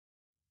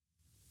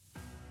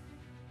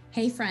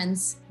Hey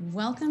friends,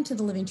 welcome to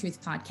the Living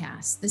Truth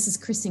Podcast. This is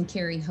Kristen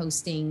Carey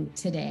hosting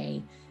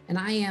today, and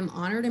I am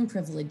honored and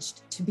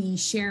privileged to be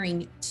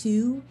sharing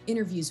two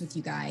interviews with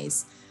you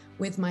guys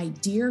with my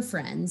dear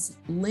friends,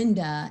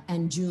 Linda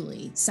and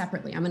Julie,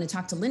 separately. I'm going to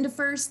talk to Linda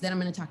first, then I'm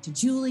going to talk to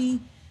Julie.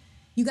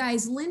 You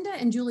guys, Linda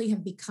and Julie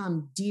have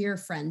become dear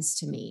friends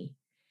to me,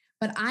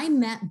 but I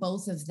met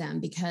both of them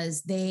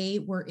because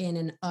they were in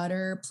an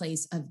utter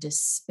place of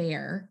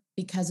despair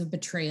because of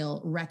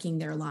betrayal wrecking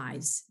their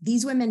lives.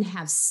 These women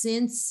have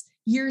since,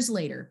 years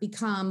later,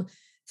 become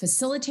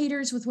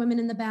facilitators with Women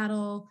in the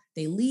Battle.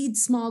 They lead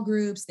small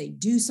groups. They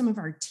do some of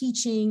our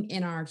teaching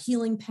in our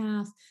healing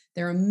path.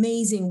 They're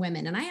amazing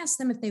women. And I asked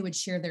them if they would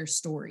share their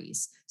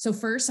stories. So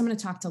first, I'm going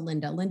to talk to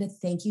Linda. Linda,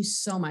 thank you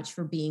so much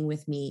for being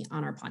with me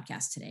on our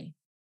podcast today.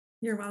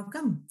 You're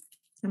welcome.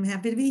 I'm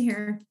happy to be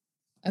here.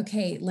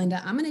 Okay,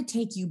 Linda, I'm going to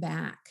take you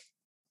back.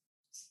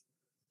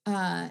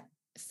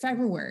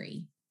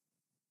 February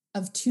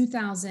of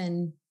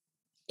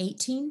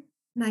 2018?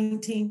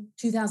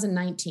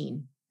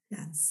 2019.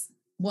 Yes.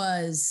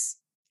 Was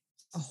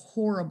a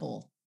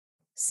horrible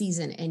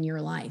season in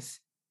your life.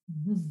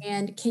 Mm-hmm.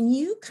 And can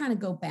you kind of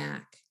go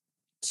back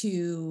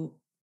to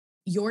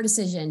your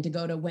decision to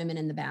go to Women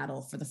in the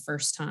Battle for the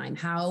first time?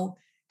 How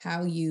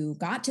you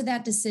got to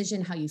that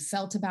decision, how you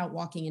felt about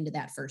walking into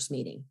that first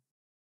meeting?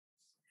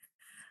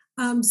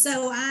 My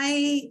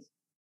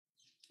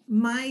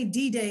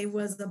D-Day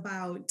was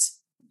about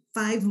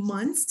 5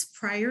 months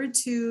prior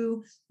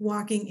to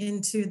walking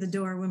into the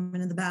door, Women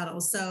in the Battle.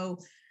 So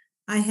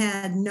I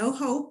had no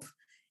hope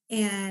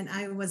and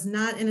I was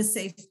not in a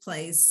safe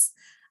place.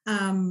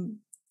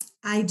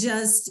 I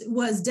just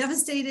was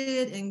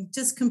devastated and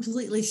just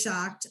completely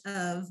shocked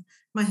of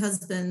my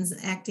husband's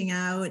acting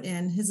out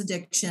and his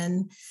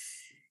addiction.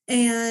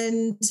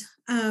 And,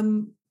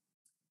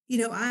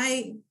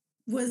 I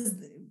was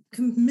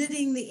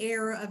committing the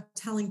error of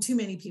telling too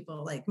many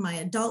people, like my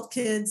adult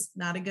kids,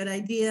 not a good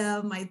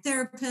idea. My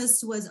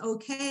therapist was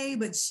okay,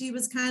 but she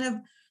was kind of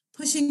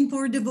pushing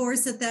for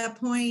divorce at that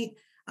point.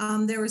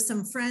 There were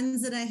some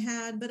friends that I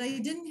had, but I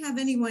didn't have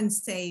anyone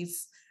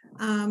safe.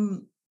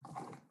 And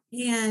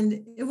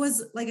it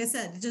was, like I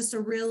said, just a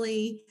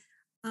really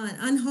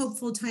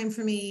unhopeful time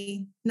for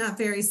me, not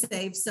very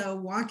safe. So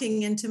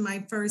walking into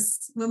my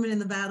first Women in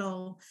the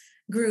Battle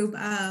group,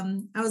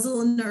 I was a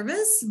little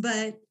nervous,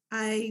 but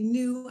I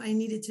knew I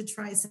needed to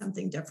try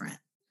something different.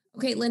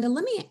 Okay, Linda,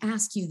 let me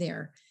ask you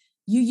there.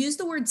 You used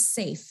the word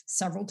safe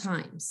several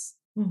times.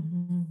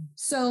 Mm-hmm.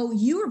 So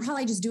you were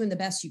probably just doing the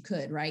best you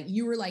could, right?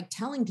 You were like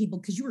telling people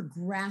because you were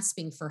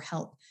grasping for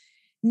help.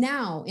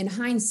 Now, in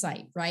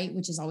hindsight, right,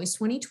 which is always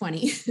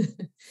 2020,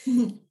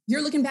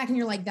 you're looking back and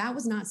you're like, that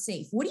was not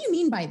safe. What do you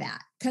mean by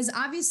that? Because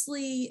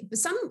obviously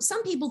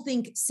some people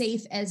think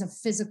safe as a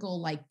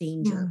physical like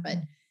danger, but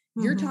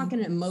you're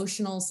talking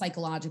emotional,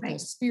 psychological, right,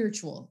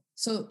 spiritual.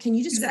 So can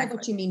you describe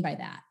what you mean by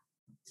that?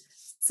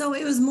 So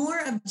it was more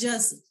of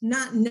just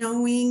not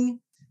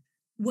knowing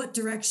what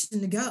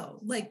direction to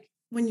go. Like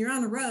when you're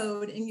on a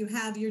road and you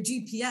have your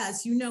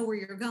GPS, you know where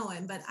you're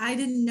going, but I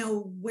didn't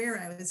know where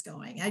I was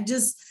going.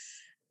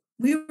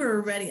 We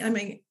were ready. I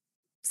mean,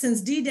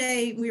 since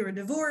D-Day, we were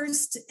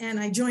divorced and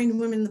I joined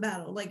Women in the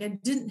Battle. Like I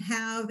didn't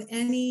have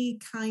any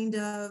kind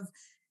of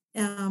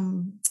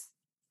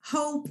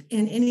hope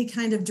and any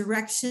kind of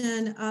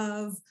direction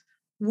of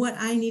what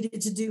I needed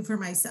to do for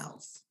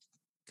myself.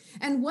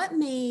 And what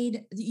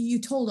made, you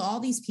told all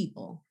these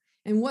people,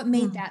 and what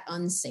made that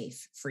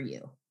unsafe for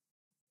you?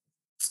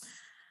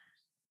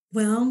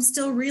 Well, I'm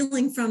still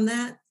reeling from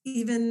that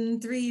even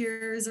 3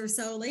 years or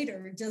so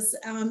later. Just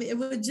it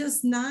was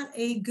just not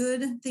a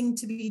good thing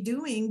to be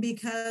doing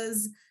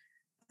because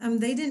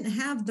they didn't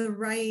have the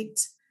right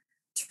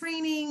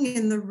training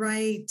and the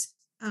right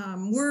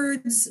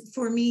words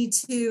for me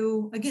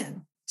to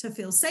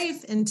feel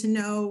safe and to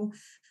know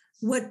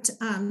what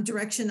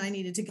direction I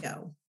needed to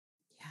go.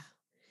 Yeah.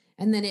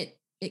 And then it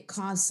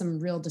caused some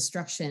real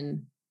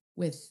destruction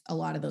with a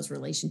lot of those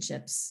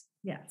relationships.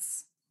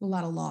 Yes. A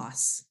lot of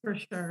loss. For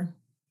sure.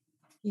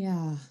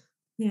 Yeah.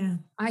 Yeah.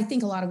 I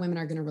think a lot of women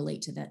are going to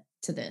relate to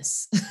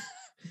this.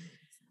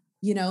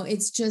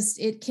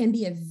 It can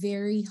be a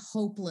very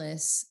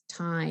hopeless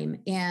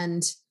time.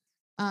 And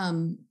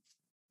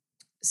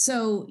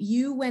so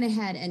you went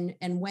ahead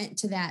and went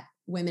to that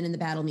Women in the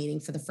Battle meeting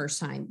for the first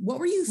time. What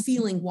were you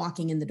feeling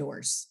walking in the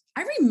doors?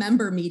 I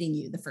remember meeting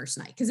you the first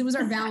night because it was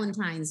our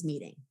Valentine's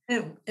meeting.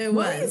 It what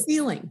was. Were you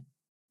feeling?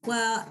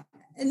 Well,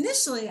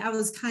 initially I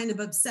was kind of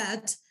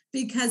upset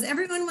because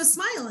everyone was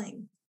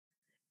smiling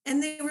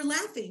and they were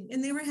laughing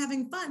and they were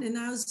having fun. And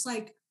I was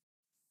like,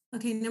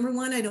 okay, number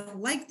one, I don't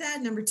like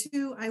that. Number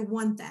two, I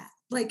want that.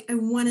 Like I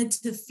wanted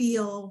to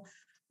feel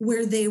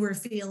where they were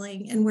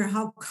feeling and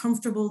how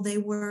comfortable they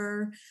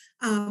were,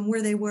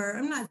 where they were.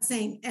 I'm not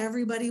saying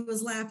everybody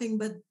was laughing,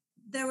 but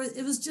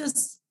it was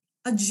just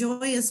a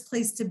joyous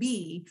place to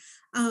be.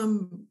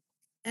 And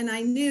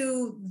I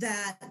knew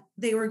that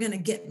they were going to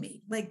get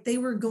me. Like they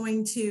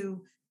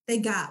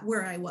got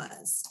where I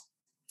was.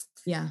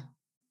 Yeah.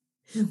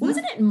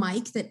 Wasn't it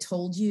Mike that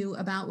told you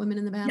about Women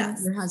in the Battle?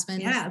 Yes. Your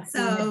husband? Yeah.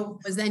 So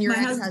was then your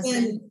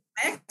ex-husband?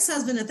 My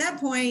ex-husband at that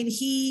point,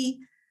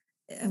 he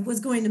was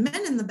going to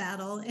Men in the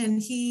Battle,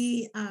 and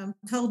he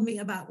told me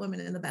about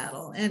Women in the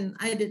Battle, and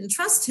I didn't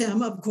trust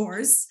him, of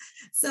course.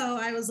 So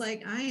I was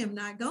like, I am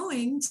not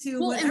going to.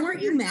 Well, and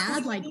weren't you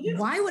mad? Like,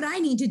 why would I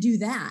need to do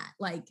that?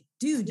 Like,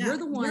 dude, you're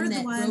the one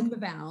that broke the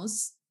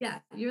vows. Yeah,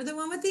 you're the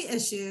one with the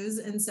issues,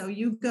 and so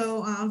you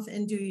go off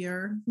and do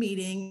your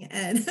meeting.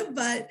 And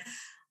but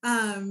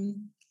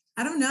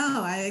I don't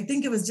know. I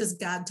think it was just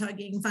God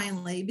tugging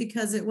finally,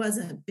 because it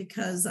wasn't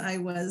because I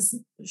was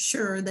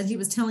sure that he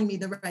was telling me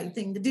the right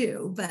thing to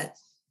do. But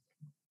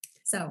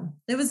so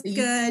it was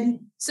good.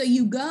 So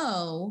you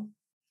go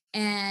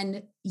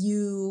and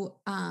you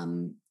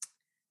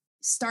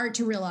start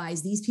to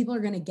realize these people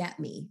are going to get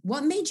me.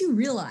 What made you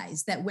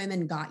realize that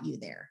women got you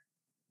there?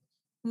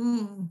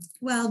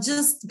 Well,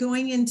 just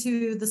going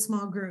into the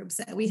small groups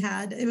that we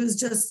had, it was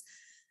just,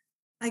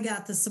 I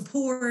got the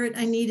support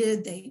I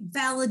needed. They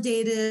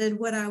validated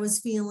what I was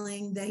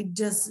feeling. They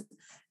just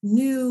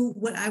knew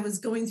what I was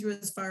going through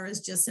as far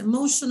as just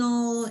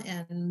emotional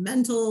and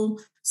mental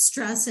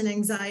stress and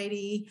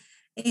anxiety.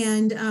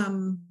 And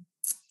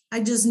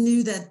I just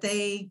knew that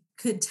they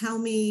could tell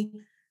me.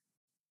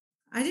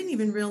 I didn't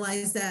even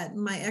realize that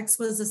my ex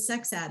was a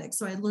sex addict.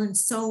 So I learned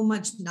so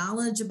much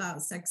knowledge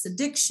about sex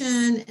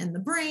addiction and the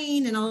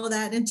brain and all of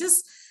that. And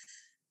just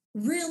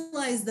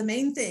realized the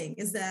main thing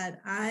is that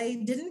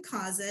I didn't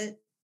cause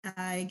it.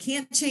 I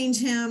can't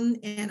change him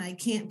and I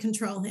can't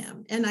control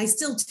him. And I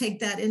still take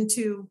that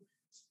into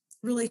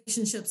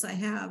relationships I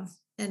have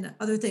and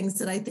other things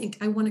that I think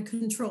I want to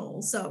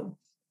control. So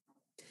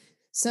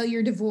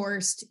you're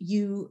divorced,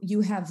 you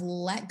have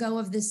let go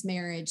of this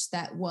marriage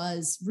that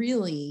was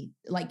really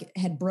like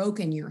had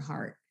broken your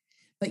heart,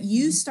 but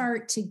you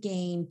start to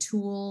gain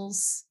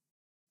tools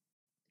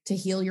to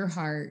heal your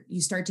heart.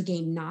 You start to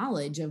gain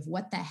knowledge of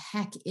what the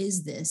heck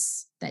is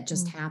this that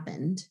just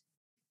happened.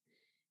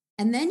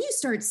 And then you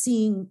start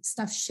seeing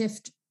stuff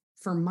shift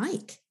for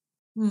Mike.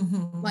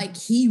 Like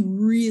he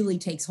really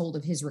takes hold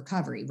of his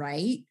recovery,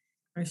 right?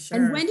 For sure.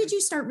 And when did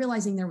you start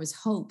realizing there was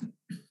hope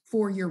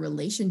for your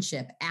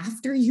relationship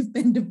after you've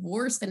been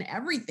divorced and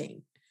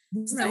everything?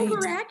 So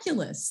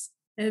miraculous.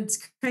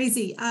 It's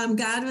crazy.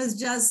 God was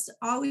just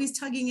always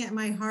tugging at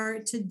my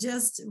heart to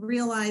just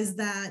realize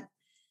that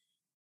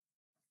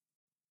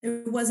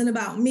it wasn't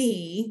about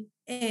me,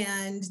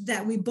 and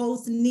that we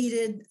both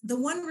needed the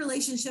one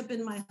relationship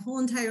in my whole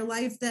entire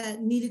life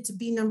that needed to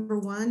be number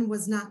one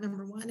was not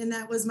number one. And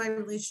that was my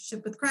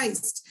relationship with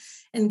Christ.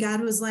 And God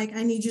was like,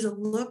 I need you to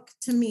look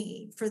to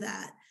me for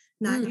that.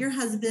 Not your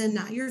husband,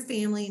 not your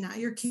family, not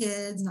your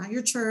kids, not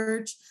your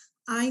church.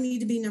 I need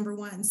to be number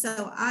one.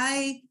 So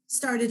I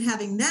started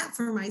having that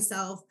for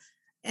myself.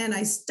 And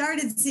I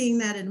started seeing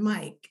that in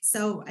Mike.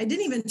 So I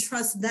didn't even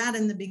trust that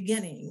in the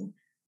beginning.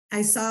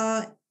 I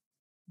saw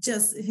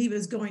just he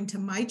was going to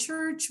my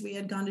church. We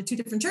had gone to two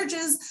different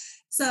churches.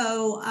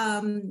 So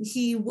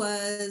he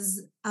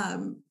was,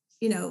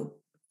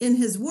 in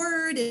his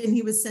word, and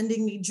he was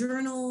sending me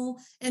journal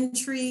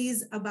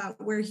entries about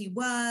where he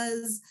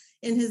was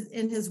in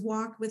his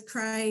walk with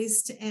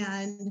Christ.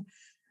 And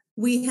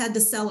we had to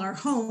sell our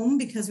home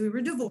because we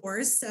were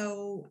divorced.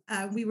 So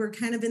we were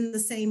kind of in the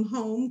same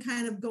home,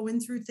 kind of going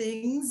through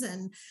things,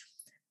 and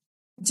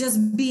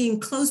just being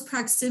close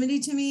proximity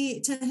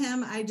to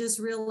him, I just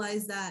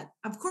realized that,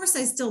 of course,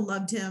 I still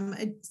loved him.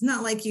 It's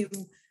not like you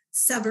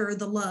sever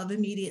the love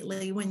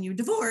immediately when you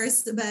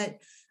divorce, but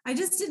I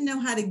just didn't know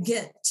how to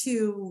get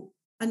to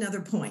another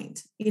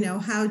point,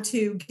 how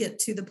to get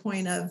to the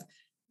point of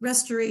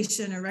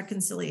restoration or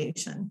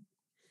reconciliation.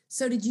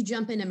 So did you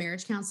jump into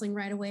marriage counseling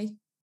right away?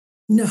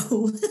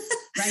 No.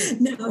 Right.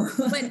 No.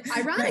 But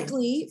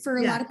ironically, for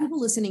a lot of people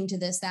listening to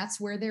this, that's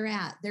where they're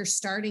at. They're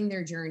starting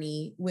their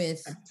journey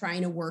with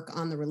trying to work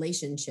on the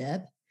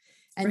relationship.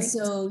 And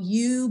so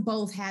you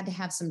both had to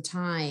have some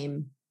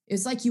time. It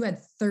was like you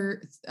had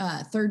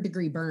third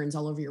degree burns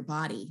all over your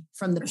body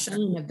from the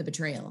pain of the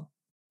betrayal.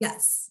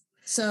 Yes.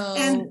 So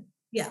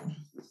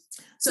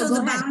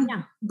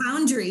the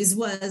boundaries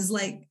was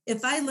like,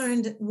 if I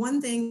learned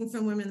one thing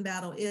from Women in the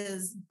Battle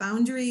is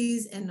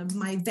boundaries and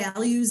my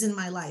values in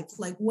my life.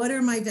 Like, what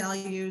are my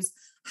values?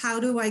 How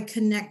do I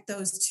connect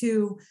those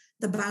to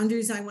the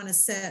boundaries I want to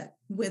set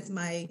with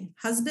my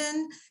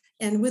husband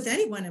and with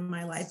anyone in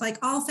my life, like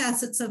all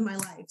facets of my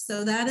life.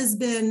 So that has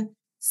been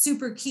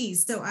super key.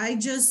 So I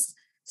just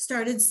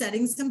started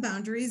setting some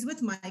boundaries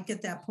with Mike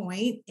at that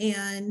point,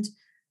 and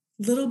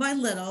little by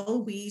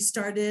little, we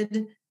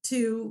started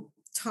to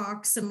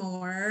talk some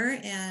more,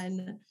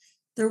 and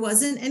there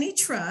wasn't any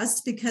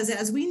trust because,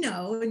 as we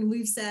know, and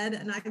we've said,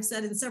 and I've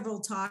said in several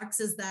talks,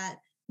 is that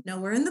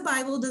nowhere in the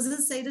Bible does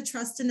it say to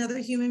trust another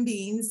human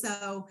being.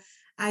 So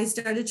I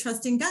started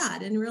trusting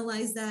God and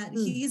realized that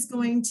He's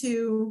going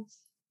to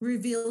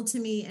reveal to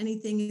me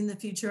anything in the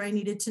future I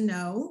needed to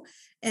know,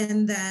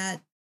 and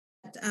that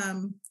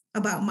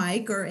about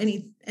Mike or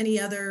any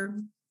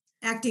other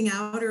acting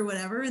out or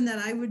whatever, and that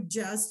I would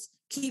just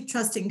keep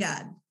trusting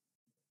God.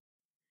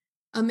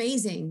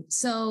 Amazing.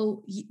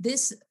 So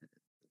this,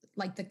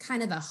 like the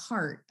kind of the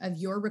heart of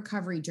your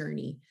recovery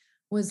journey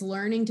was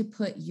learning to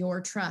put your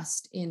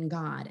trust in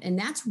God. And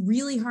that's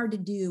really hard to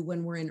do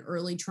when we're in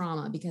early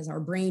trauma because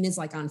our brain is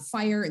like on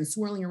fire and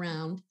swirling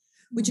around,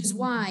 which is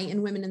why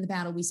in Women in the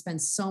Battle, we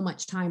spend so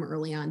much time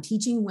early on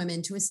teaching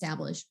women to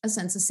establish a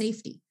sense of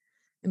safety,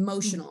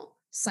 emotional,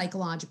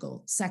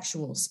 psychological,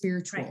 sexual,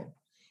 spiritual. Right.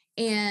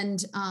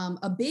 And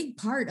a big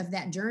part of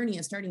that journey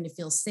of starting to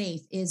feel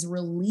safe is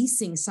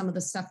releasing some of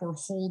the stuff we're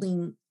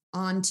holding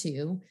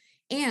onto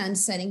and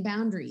setting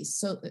boundaries.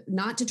 So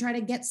not to try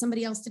to get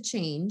somebody else to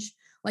change.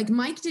 Like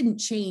Mike didn't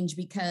change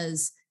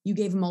because you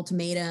gave him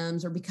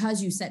ultimatums or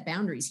because you set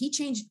boundaries. He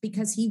changed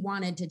because he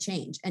wanted to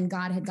change and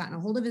God had gotten a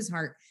hold of his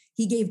heart.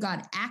 He gave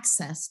God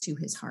access to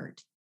his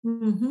heart.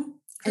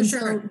 And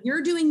so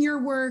you're doing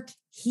your work,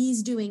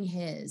 he's doing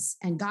his,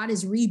 and God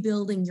is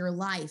rebuilding your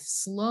life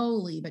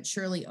slowly, but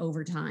surely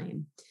over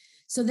time.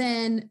 So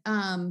then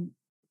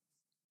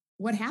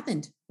what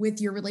happened with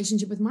your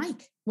relationship with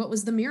Mike? What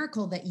was the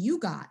miracle that you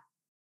got?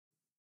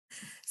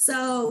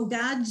 So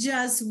God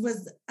just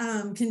was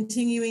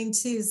continuing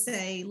to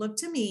say, look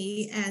to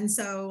me. And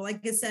so, like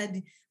I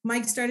said,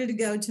 Mike started to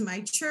go to my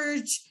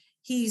church.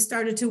 He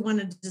started to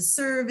want to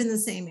serve in the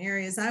same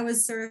areas I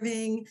was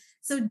serving.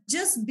 So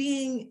just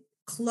being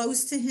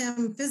close to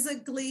him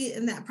physically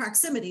in that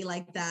proximity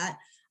like that,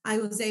 I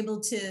was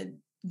able to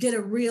get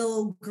a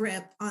real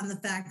grip on the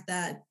fact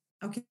that,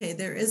 okay,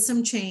 there is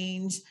some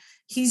change.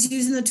 He's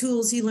using the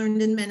tools he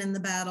learned in Men in the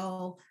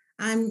Battle.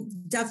 I'm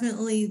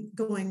definitely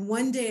going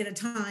one day at a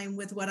time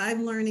with what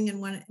I'm learning in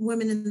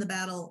Women in the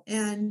Battle.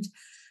 And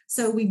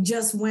so we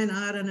just went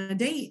out on a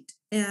date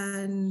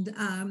and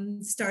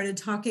started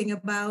talking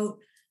about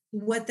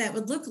what that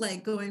would look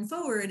like going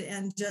forward,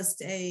 and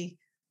just a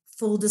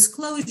full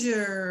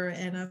disclosure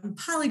and a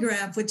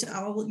polygraph, which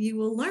all you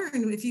will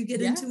learn if you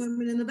get into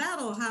Women in the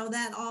Battle, how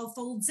that all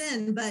folds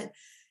in. But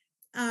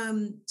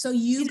so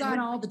you got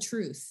all the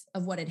truth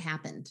of what had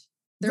happened.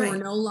 There were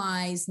no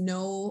lies,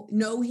 no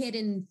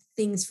hidden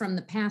things from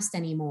the past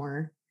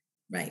anymore.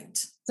 Right.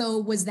 So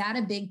was that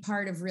a big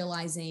part of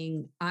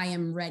realizing I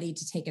am ready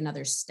to take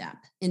another step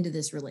into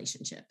this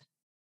relationship?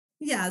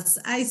 Yes.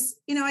 I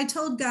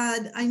told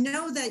God, I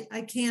know that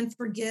I can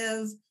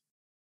forgive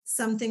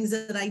some things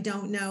that I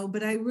don't know,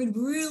 but I would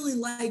really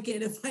like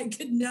it if I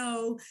could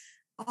know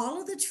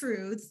all of the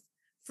truth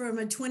from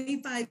a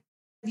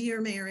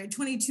 22-year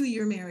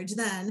marriage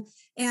then,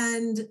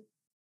 and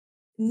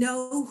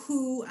know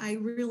who I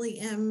really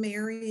am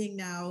marrying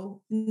now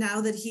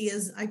that he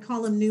is, I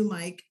call him new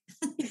Mike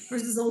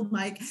versus old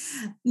Mike,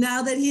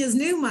 now that he is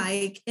new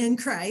Mike in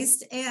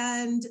Christ.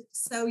 And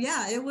so,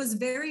 it was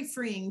very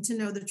freeing to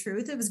know the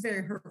truth. It was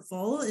very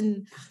hurtful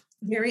and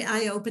very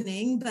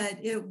eye-opening, but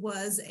it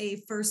was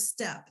a first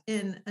step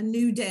in a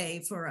new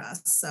day for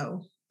us.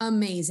 So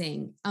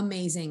amazing.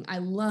 I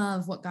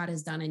love what God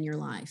has done in your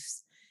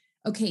lives.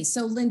 Okay,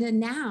 so Linda,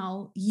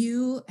 now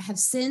you have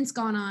since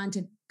gone on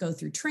to go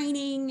through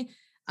training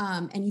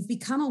and you've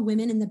become a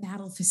Women in the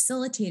Battle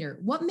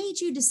facilitator. What made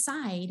you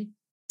decide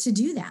to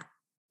do that?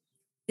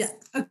 Yeah.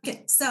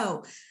 Okay.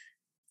 So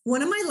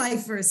one of my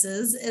life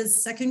verses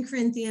is 2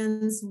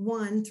 Corinthians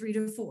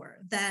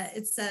 1:3-4, that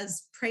it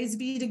says, praise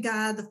be to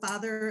God, the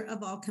Father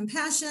of all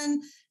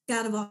compassion,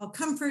 God of all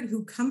comfort,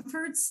 who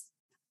comforts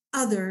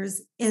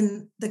others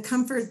in the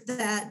comfort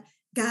that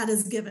God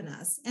has given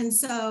us. And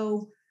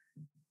so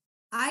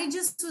I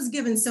just was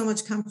given so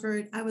much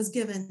comfort. I was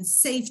given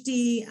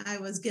safety. I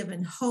was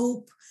given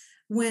hope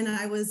when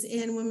I was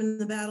in Women in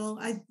the Battle.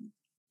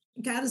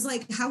 God is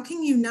like, how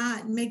can you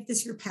not make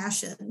this your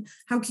passion?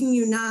 How can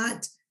you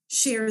not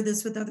share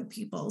this with other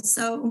people?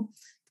 So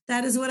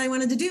that is what I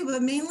wanted to do.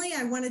 But mainly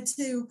I wanted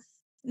to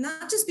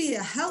not just be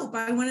a help.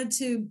 I wanted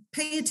to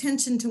pay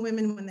attention to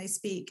women when they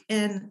speak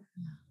and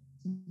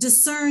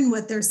discern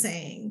what they're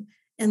saying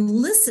and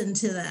listen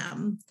to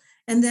them.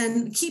 And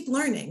then keep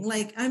learning.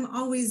 Like I'm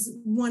always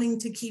wanting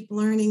to keep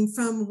learning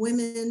from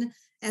women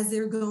as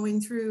they're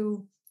going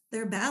through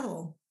their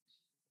battle.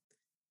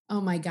 Oh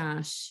my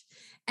gosh.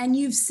 And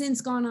you've since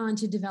gone on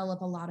to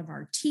develop a lot of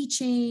our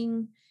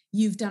teaching.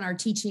 You've done our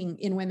teaching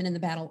in Women in the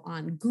Battle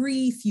on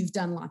grief. You've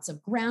done lots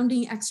of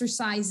grounding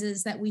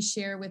exercises that we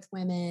share with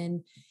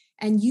women.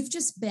 And you've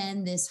just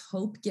been this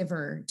hope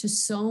giver to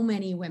so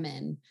many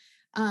women.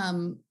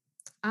 I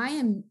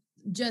am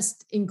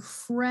just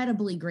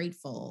incredibly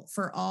grateful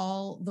for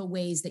all the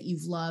ways that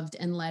you've loved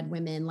and led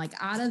women, like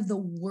out of the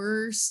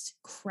worst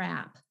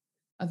crap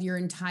of your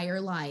entire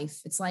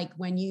life. It's like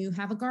when you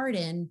have a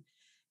garden,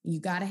 you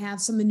got to have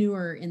some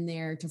manure in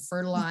there to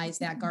fertilize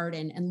that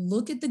garden and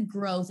look at the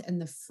growth and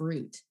the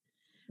fruit.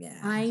 Yeah.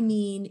 I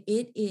mean,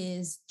 it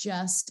is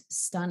just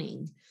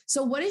stunning.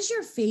 So what is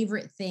your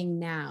favorite thing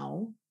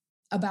now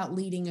about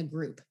leading a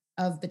group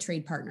of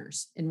betrayed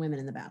partners in Women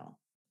in the Battle?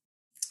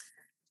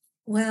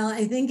 Well,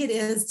 I think it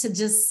is to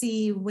just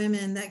see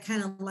women, that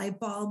kind of light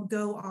bulb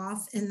go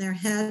off in their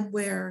head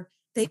where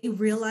they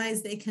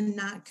realize they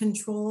cannot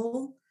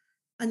control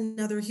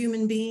another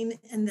human being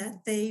and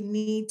that they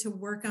need to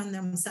work on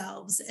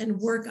themselves and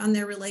work on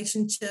their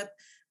relationship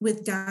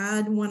with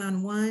God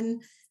one-on-one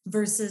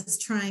versus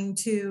trying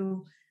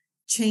to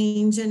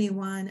change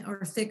anyone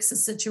or fix a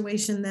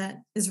situation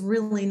that is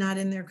really not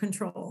in their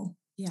control.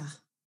 Yeah.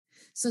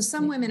 So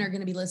some women are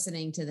going to be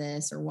listening to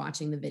this or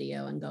watching the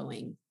video and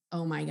going,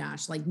 oh my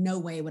gosh, like no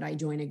way would I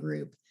join a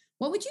group.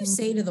 What would you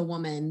say to the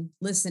woman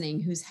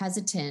listening who's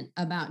hesitant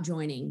about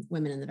joining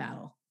Women in the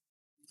Battle?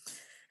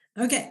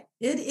 Okay.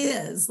 It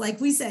is,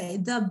 like we say,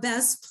 the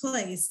best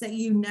place that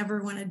you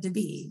never wanted to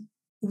be.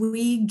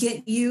 We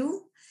get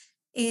you.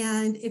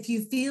 And if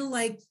you feel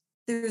like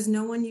there's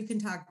no one you can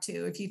talk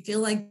to, if you feel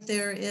like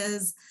there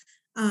is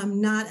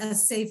not a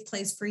safe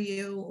place for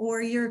you,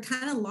 or you're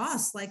kind of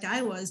lost like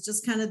I was,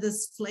 just kind of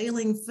this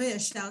flailing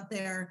fish out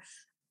there,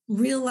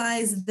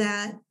 realize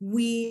that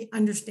we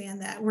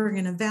understand that. We're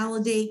going to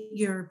validate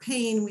your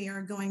pain. We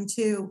are going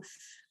to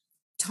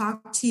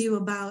talk to you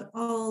about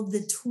all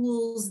the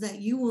tools that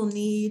you will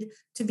need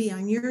to be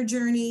on your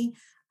journey.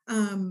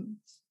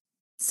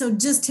 So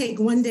just take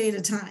one day at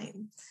a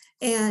time,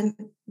 and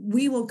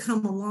we will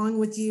come along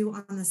with you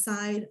on the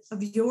side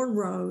of your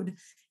road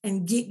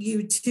and get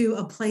you to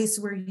a place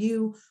where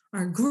you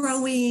are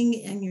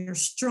growing and you're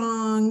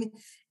strong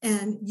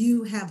and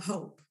you have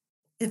hope.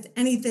 If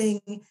anything,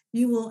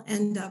 you will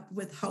end up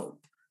with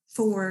hope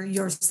for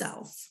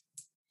yourself.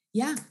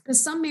 Yeah,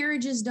 because some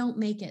marriages don't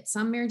make it.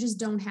 Some marriages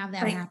don't have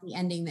that happy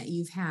ending that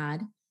you've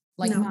had,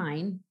 like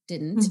mine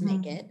didn't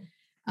make it.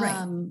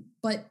 Right.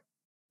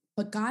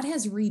 But God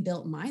has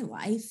rebuilt my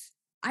life.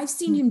 I've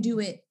seen him do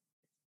it.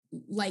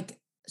 Like,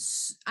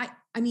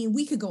 I mean,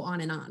 we could go on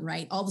and on,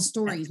 right? All the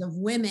stories of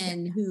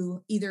women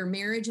who either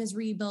marriage has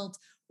rebuilt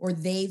or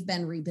they've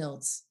been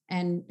rebuilt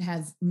and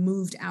have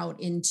moved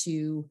out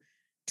into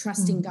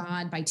trusting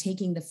God by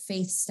taking the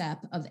faith step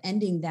of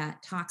ending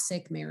that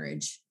toxic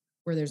marriage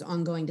where there's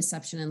ongoing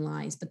deception and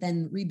lies, but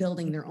then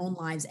rebuilding their own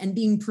lives and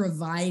being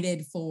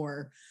provided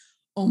for.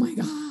 Oh my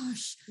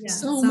gosh,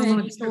 so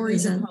many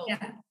stories of hope.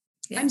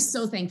 Yeah. I'm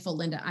so thankful,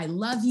 Linda. I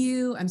love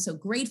you. I'm so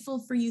grateful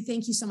for you.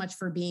 Thank you so much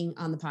for being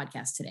on the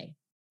podcast today.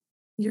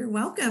 You're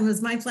welcome. It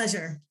was my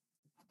pleasure.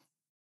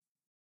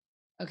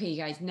 Okay, you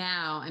guys,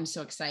 now I'm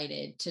so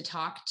excited to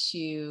talk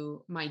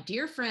to my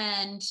dear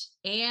friend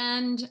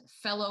and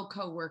fellow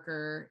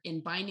coworker in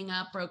Binding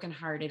Up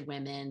Brokenhearted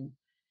Women,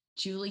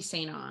 Julie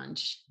St.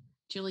 Onge.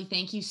 Julie,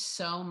 thank you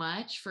so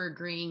much for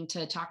agreeing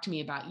to talk to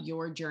me about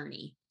your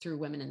journey through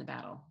Women in the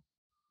Battle.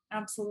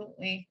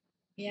 Absolutely.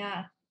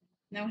 Yeah.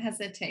 No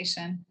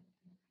hesitation.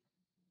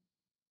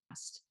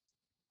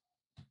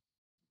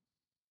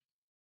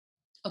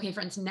 Okay,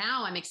 friends,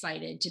 now I'm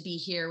excited to be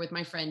here with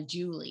my friend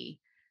Julie,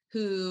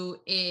 who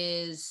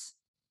is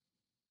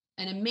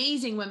an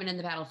amazing Women in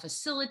the Battle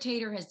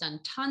facilitator, has done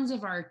tons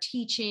of our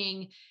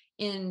teaching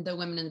in the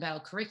Women in the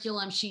Battle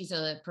curriculum. She's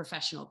a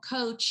professional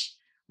coach,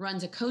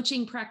 runs a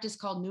coaching practice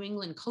called New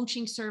England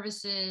Coaching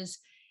Services,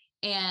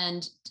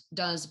 and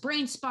does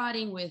brain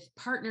spotting with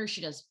partners.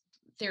 She does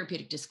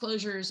therapeutic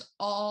disclosures,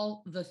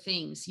 all the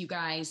things, you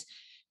guys.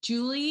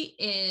 Julie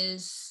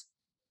is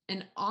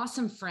an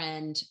awesome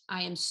friend.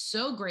 I am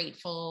so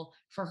grateful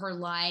for her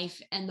life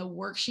and the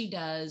work she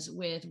does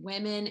with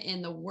women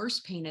in the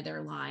worst pain of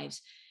their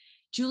lives.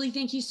 Julie,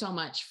 thank you so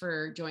much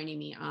for joining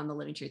me on the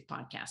Living Truth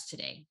podcast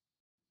today.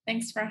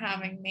 Thanks for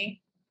having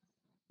me.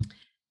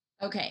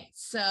 Okay,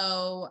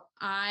 so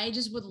I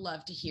just would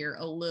love to hear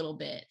a little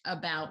bit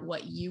about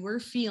what you were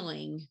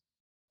feeling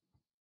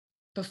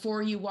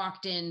before you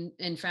walked in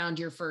and found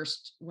your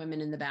first Women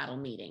in the Battle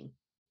meeting.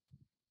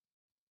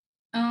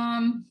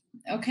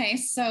 Okay,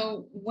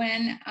 so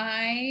when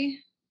I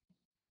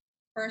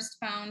first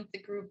found the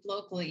group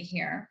locally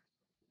here,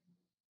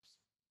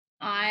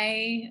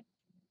 I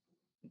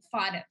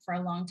fought it for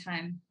a long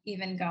time,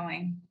 even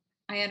going.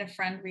 I had a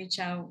friend reach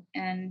out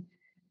and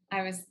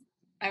I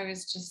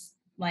was just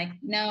like,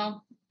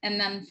 no. And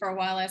then for a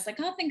while I was like,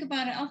 I'll think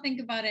about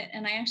it.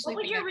 And I actually—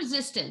 What was your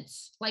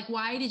resistance? Like,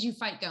 why did you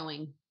fight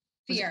going?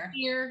 Fear.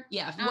 Fear?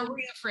 Yeah. What were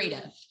you afraid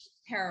of?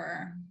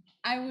 Terror.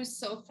 I was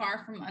so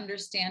far from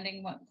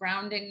understanding what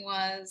grounding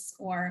was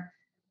or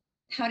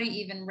how to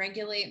even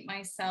regulate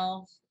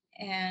myself.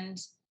 And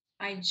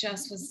I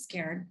just was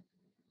scared.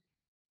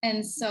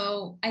 And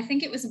so I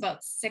think it was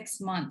about 6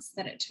 months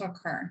that it took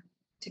her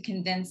to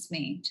convince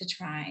me to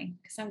try,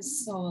 because I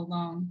was so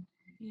alone.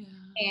 Yeah.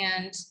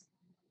 And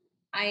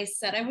I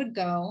said I would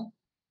go.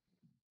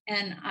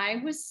 And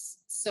I was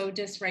so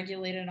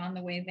dysregulated on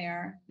the way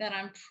there that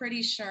I'm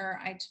pretty sure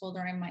I told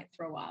her I might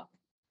throw up.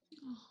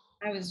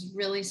 I was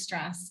really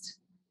stressed.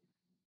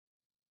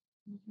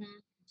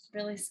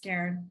 Really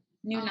scared.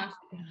 Knew nothing.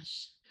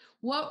 Gosh.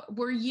 What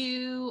were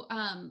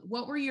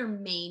your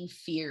main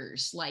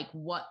fears? Like,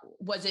 what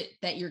was it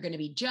that you're going to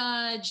be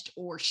judged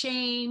or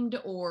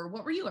shamed, or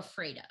what were you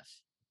afraid of?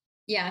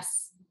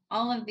 Yes,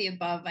 all of the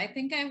above. I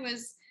think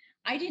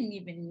I didn't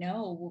even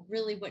know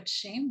really what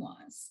shame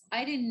was.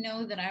 I didn't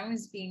know that I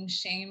was being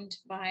shamed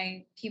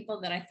by people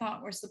that I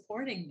thought were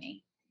supporting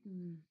me.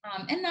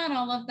 And not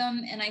all of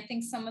them. And I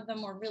think some of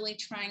them were really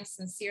trying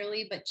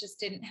sincerely, but just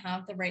didn't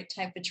have the right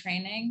type of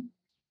training.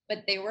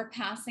 But they were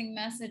passing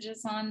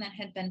messages on that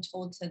had been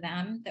told to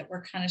them that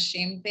were kind of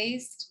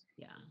shame-based.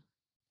 Yeah.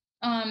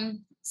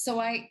 So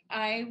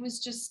I was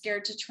just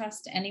scared to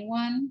trust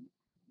anyone.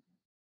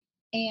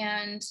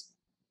 And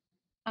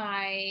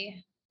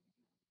I'm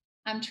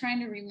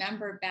trying to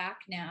remember back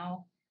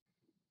now.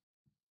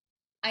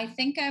 I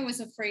think I was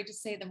afraid to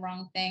say the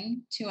wrong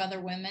thing to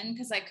other women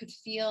because I could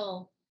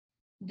feel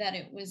that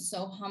it was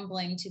so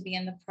humbling to be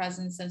in the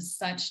presence of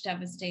such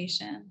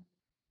devastation.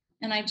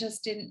 And I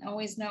just didn't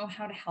always know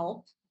how to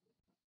help.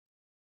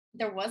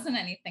 There wasn't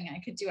anything I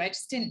could do. I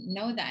just didn't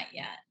know that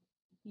yet.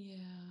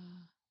 Yeah.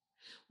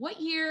 What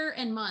year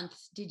and month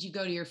did you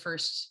go to your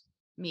first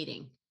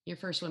meeting, your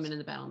first Women in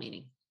the Battle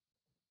meeting?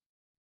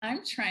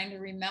 I'm trying to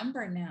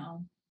remember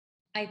now.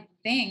 I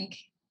think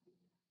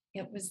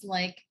it was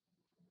like,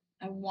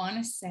 I want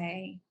to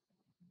say,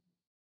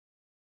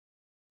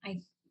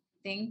 I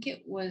think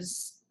it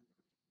was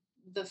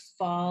the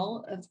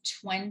fall of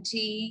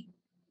 2018.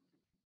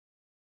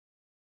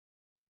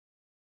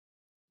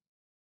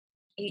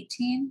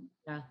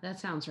 Yeah, that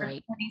sounds Or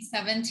right.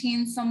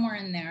 2017, somewhere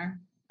in there.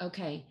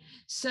 Okay.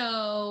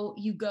 So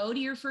you go to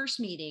your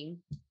first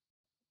meeting.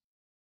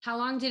 How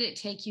long did it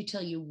take you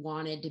till you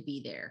wanted to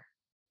be there?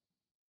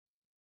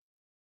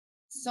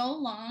 So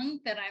long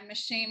that I'm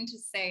ashamed to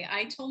say.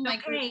 I told my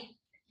group,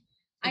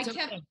 I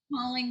kept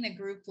calling the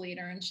group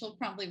leader, and she'll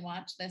probably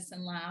watch this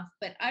and laugh,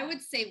 but I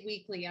would say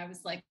weekly. I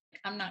was like,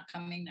 I'm not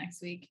coming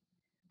next week.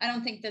 I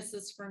don't think this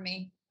is for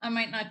me. I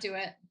might not do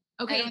it.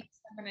 Okay.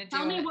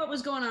 Tell me what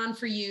was going on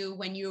for you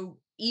when you,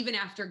 even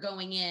after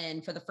going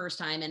in for the first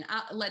time, and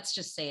let's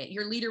just say it,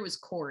 your leader was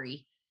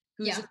Corey,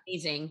 who's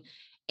amazing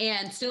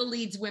and still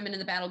leads Women in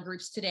the Battle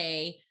groups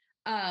today.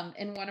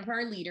 And one of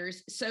our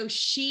leaders. So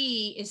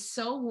she is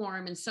so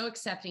warm and so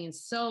accepting and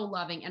so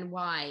loving and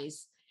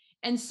wise.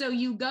 And so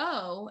you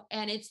go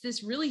and it's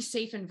this really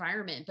safe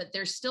environment, but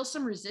there's still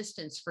some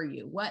resistance for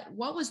you. What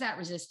was that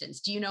resistance?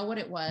 Do you know what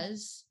it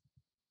was?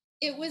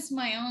 It was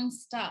my own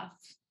stuff.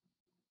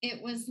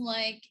 It was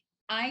like,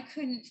 I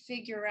couldn't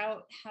figure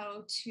out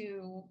how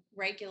to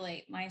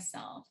regulate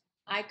myself.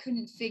 I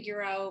couldn't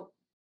figure out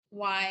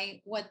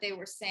why what they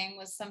were saying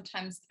was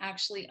sometimes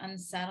actually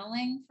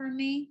unsettling for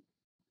me.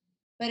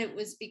 But it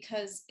was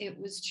because it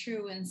was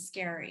true and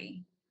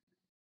scary.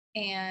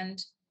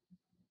 And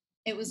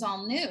it was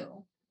all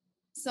new.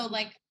 So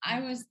like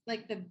I was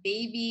like the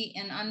baby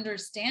in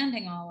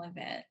understanding all of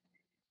it.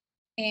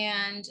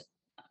 And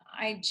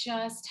I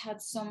just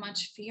had so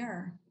much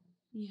fear.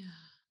 Yeah.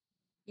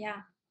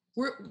 Yeah.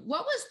 What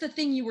was the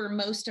thing you were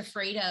most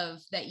afraid of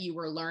that you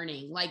were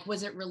learning? Like,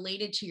 was it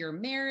related to your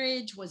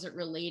marriage? Was it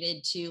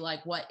related to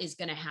like what is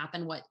going to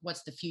happen?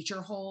 What's the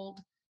future hold?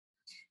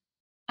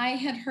 I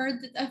had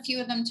heard a few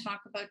of them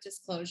talk about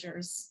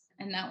disclosures,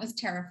 and that was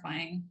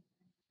terrifying.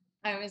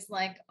 I was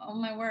like, oh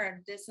my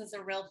word, this is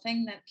a real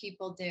thing that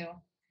people do.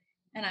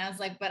 And I was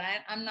like, but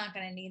I'm not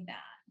going to need that.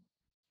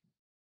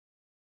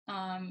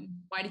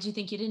 Why did you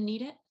think you didn't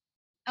need it?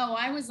 Oh,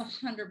 I was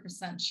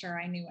 100%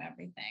 sure I knew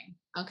everything.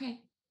 Okay.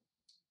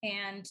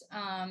 And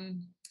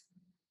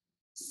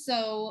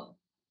so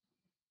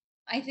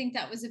I think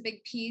that was a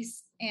big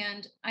piece.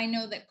 And I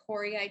know that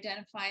Corey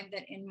identified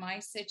that in my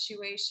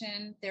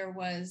situation, there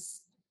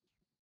was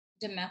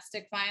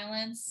domestic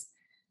violence,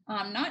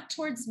 not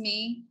towards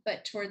me,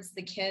 but towards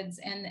the kids.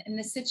 And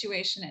the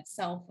situation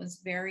itself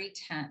was very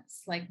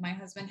tense. Like my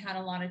husband had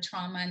a lot of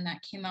trauma, and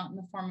that came out in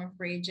the form of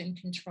rage and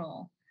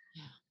control.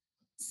 Yeah.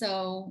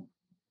 So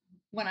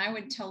when I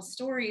would tell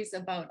stories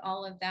about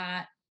all of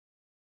that,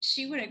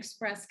 she would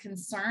express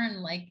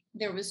concern like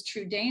there was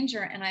true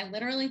danger. And I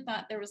literally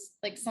thought there was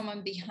like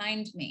someone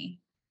behind me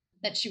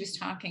that she was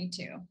talking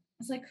to. I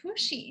was like, who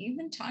is she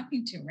even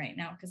talking to right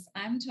now? Because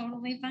I'm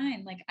totally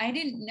fine. Like I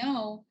didn't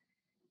know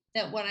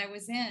that what I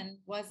was in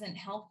wasn't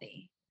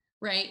healthy.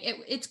 Right.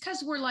 It's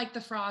because we're like the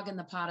frog in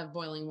the pot of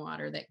boiling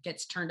water that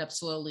gets turned up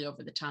slowly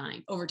over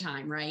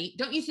time, right?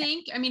 Don't you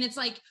think? I mean, it's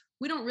like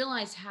we don't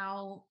realize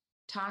how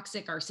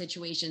toxic our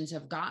situations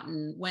have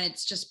gotten when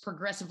it's just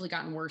progressively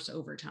gotten worse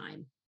over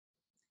time.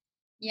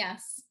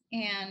 Yes.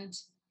 And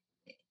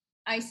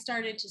I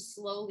started to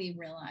slowly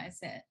realize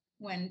it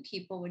when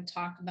people would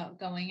talk about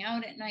going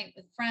out at night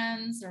with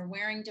friends or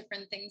wearing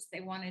different things they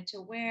wanted to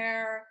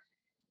wear.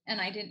 And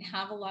I didn't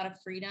have a lot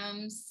of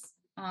freedoms.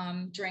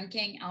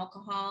 Drinking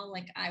alcohol,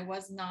 like I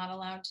was not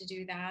allowed to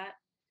do that,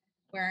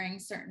 wearing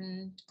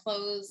certain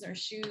clothes or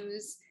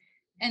shoes.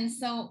 And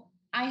so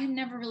I had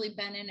never really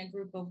been in a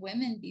group of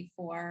women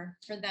before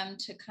for them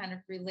to kind of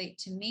relate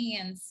to me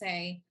and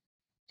say,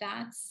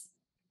 that's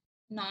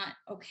not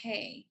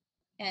okay.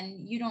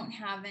 And you don't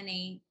have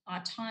any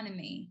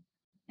autonomy.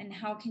 And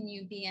how can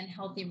you be in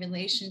healthy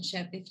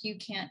relationship if you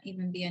can't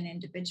even be an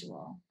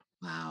individual?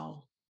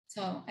 Wow.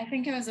 So I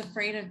think I was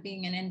afraid of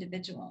being an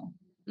individual.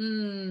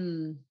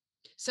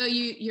 So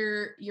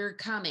you're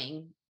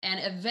coming, and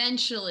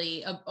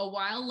eventually a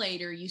while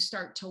later you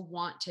start to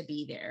want to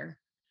be there.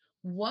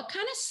 What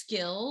kind of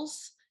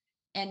skills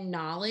and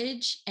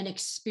knowledge and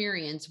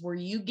experience were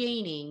you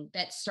gaining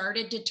that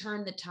started to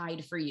turn the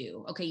tide for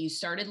you? Okay, you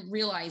started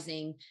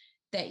realizing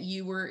that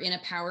you were in a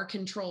power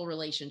control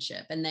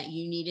relationship and that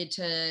you needed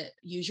to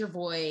use your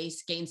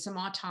voice, gain some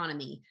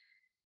autonomy.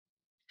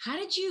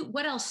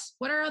 What else,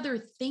 what are other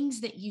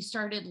things that you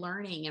started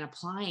learning and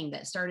applying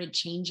that started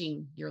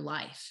changing your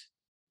life?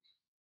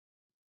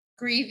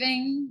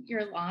 Grieving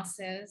your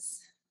losses.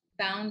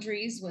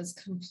 Boundaries was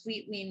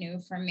completely new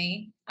for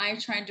me. I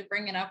tried to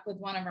bring it up with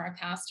one of our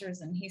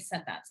pastors, and he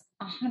said that's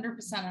 100%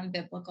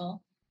 unbiblical.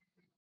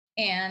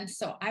 And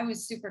so I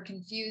was super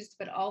confused,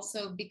 but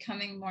also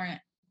becoming more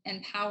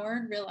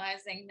empowered,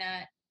 realizing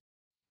that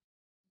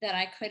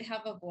I could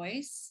have a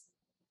voice,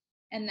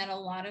 and that a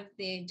lot of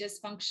the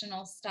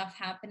dysfunctional stuff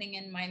happening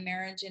in my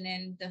marriage and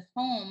in the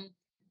home,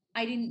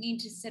 I didn't need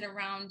to sit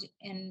around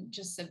and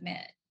just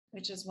submit,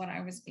 which is what I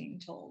was being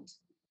told.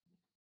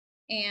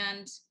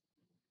 And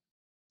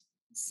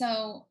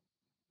so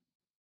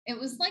it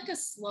was like a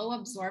slow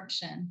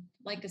absorption,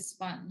 like a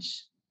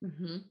sponge.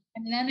 Mm-hmm.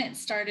 And then it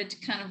started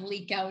to kind of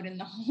leak out in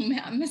the home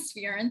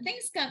atmosphere, and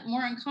things got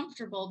more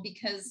uncomfortable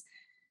because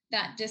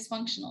that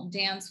dysfunctional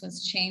dance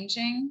was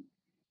changing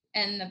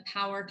and the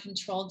power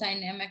control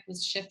dynamic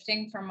was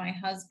shifting for my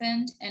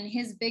husband. And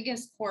his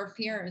biggest core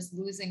fear is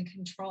losing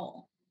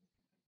control.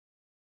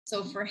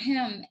 So for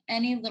him,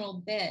 any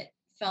little bit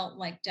felt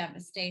like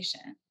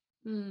devastation.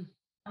 Mm.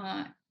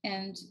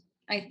 And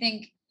I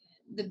think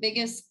the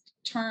biggest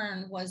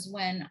turn was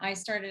when I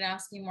started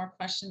asking more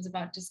questions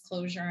about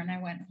disclosure. And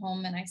I went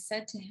home and I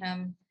said to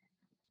him,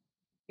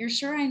 "You're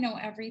sure I know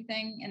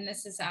everything?" And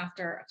this is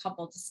after a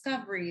couple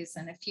discoveries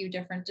and a few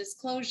different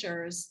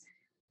disclosures.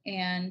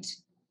 And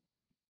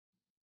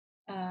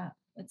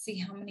let's see,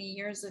 how many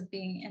years of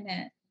being in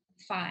it?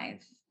 5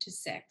 to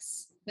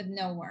 6 with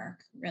no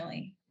work,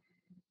 really,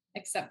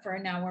 except for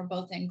now we're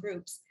both in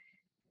groups.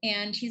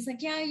 And he's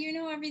like, "Yeah, you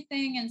know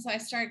everything." And so I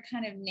started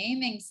kind of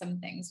naming some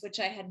things, which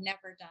I had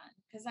never done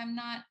because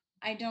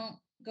I don't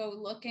go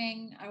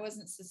looking. I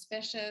wasn't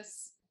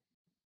suspicious.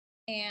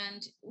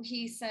 And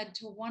he said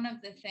to one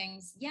of the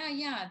things,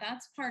 yeah,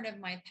 that's part of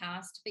my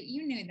past, but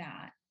you knew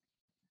that.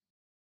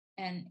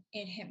 And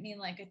it hit me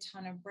like a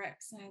ton of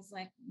bricks. I was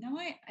like, "No,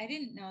 I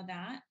didn't know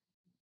that."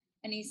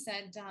 And he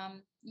said,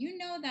 "You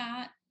know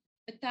that,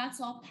 but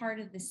that's all part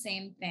of the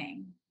same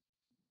thing."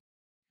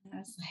 And I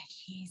was like,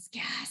 he's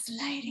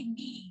gaslighting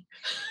me.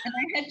 And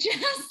I had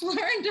just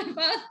learned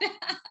about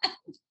that.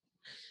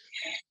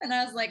 And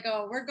I was like,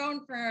 oh, we're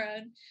going for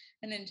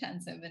an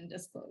intensive in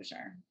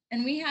disclosure.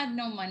 And we had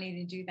no money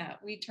to do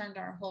that. We turned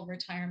our whole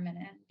retirement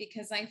in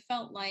because I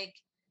felt like,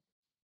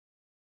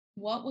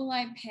 what will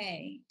I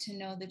pay to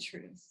know the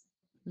truth?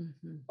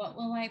 Mm-hmm. What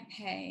will I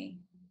pay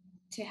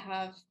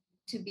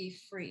to be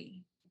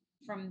free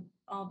from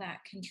all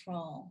that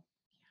control?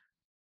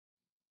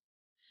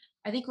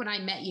 I think when I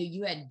met you,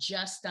 you had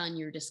just done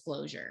your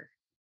disclosure,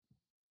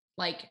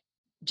 like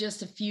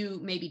just a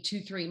few, maybe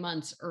 2, 3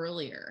 months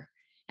earlier.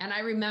 And I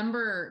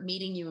remember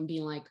meeting you and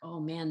being like, oh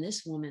man,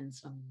 this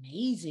woman's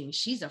amazing.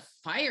 She's a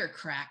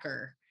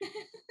firecracker.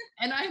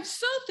 And I'm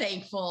so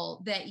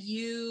thankful that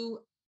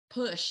you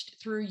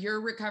pushed through your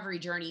recovery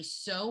journey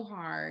so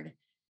hard.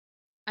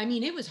 I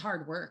mean, it was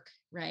hard work,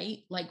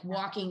 right? Like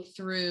walking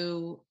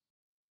through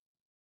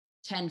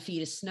 10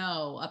 feet of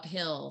snow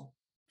uphill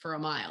for a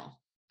mile.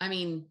 I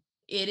mean,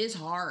 it is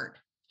hard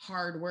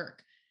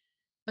work.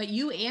 But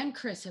you and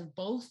Chris have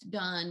both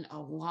done a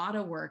lot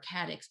of work,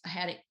 had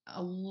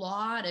a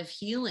lot of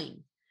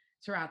healing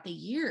throughout the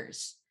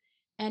years.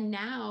 And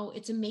now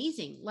it's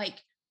amazing,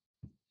 like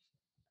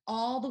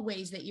all the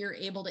ways that you're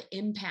able to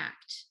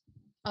impact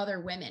other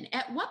women.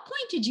 At what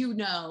point did you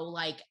know,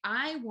 like,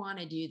 I want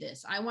to do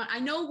this? I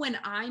know when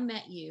I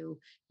met you,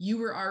 you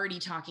were already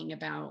talking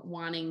about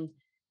wanting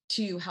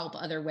to help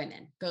other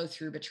women go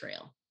through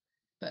betrayal.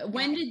 But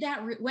when did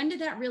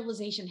that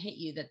realization hit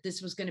you that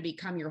this was going to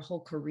become your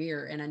whole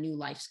career and a new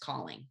life's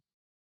calling?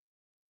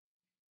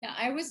 Yeah,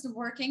 I was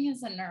working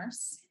as a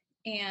nurse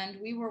and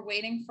we were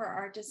waiting for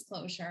our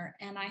disclosure,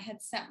 and I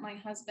had set my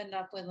husband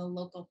up with a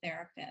local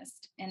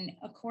therapist. And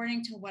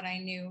according to what I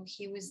knew,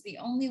 he was the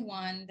only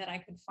one that I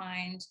could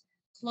find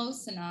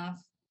close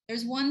enough.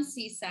 There's one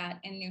CSAT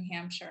in New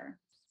Hampshire,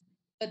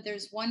 but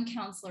there's one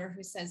counselor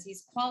who says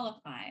he's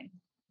qualified.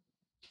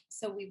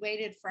 So we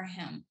waited for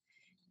him.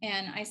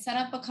 And I set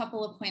up a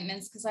couple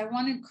appointments because I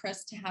wanted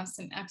Chris to have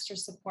some extra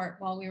support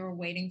while we were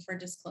waiting for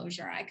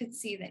disclosure. I could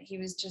see that he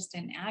was just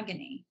in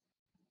agony.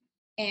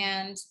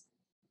 And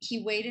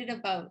he waited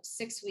about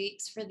 6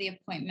 weeks for the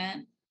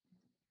appointment.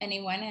 And he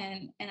went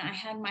in, and I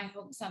had my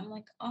hopes. I'm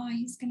like, oh,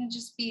 he's going to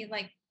just be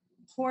like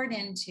poured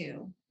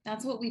into.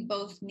 That's what we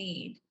both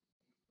need.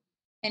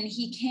 And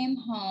he came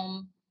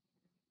home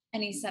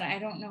and he said, "I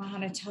don't know how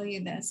to tell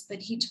you this, but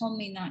he told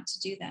me not to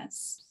do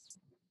this."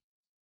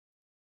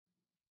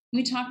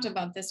 We talked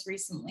about this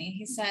recently.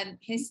 He said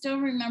he still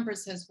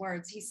remembers his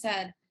words. He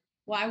said,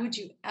 "Why would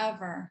you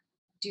ever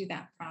do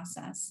that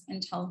process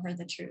and tell her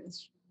the truth?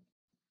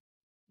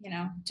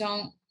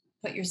 Don't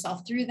put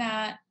yourself through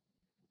that.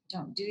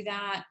 Don't do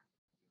that."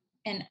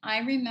 And I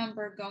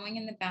remember going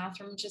in the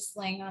bathroom, just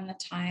laying on the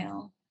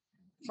tile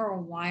for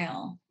a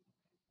while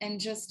and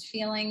just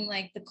feeling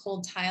like the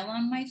cold tile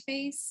on my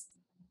face.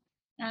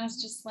 And I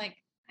was just like,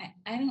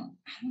 I don't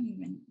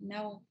even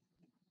know.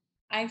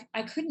 I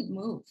couldn't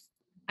move.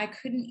 I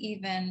couldn't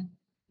even,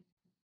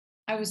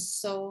 I was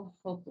so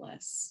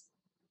hopeless.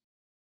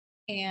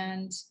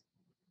 And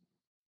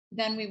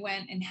then we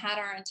went and had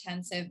our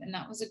intensive, and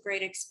that was a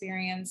great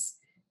experience.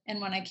 And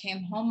when I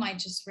came home, I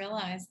just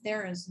realized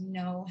there is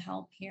no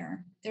help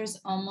here. There's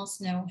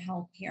almost no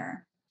help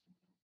here.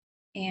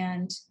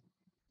 And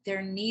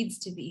there needs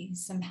to be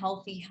some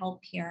healthy help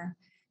here,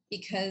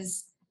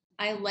 because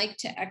I like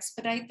to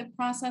expedite the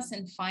process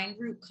and find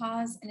root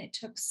cause. And it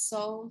took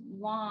so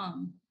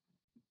long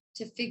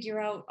to figure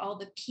out all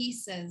the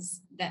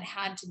pieces that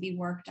had to be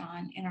worked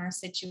on in our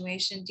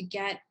situation to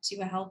get to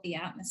a healthy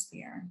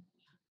atmosphere.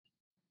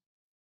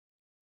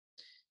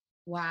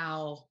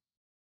 Wow.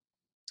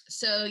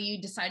 So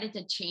you decided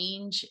to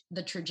change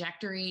the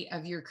trajectory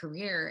of your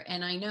career.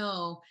 And I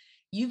know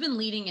you've been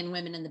leading in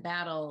Women in the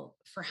Battle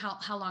for how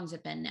long has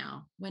it been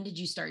now? When did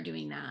you start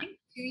doing that?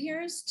 2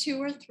 years,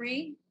 2 or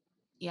 3.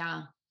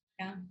 Yeah.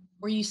 Yeah.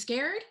 Were you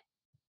scared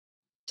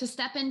to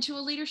step into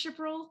a leadership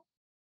role?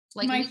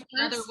 Like leading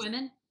other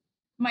women?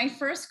 My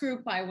first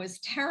group, I was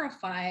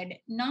terrified,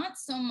 not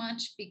so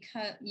much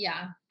because,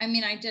 I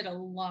mean, I did a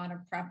lot of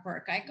prep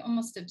work. I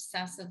almost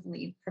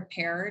obsessively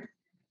prepared.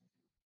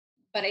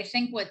 But I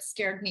think what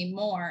scared me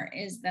more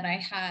is that I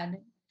had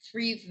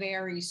 3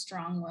 very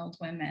strong-willed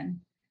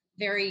women,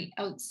 very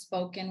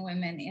outspoken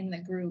women in the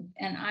group.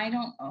 And I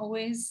don't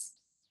always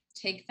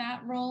take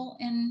that role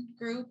in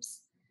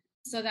groups.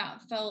 So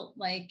that felt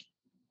like,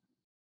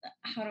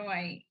 how do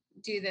I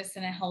do this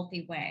in a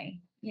healthy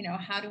way? You know,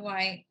 how do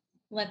I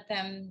let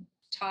them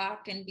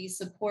talk and be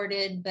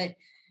supported, but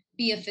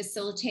be a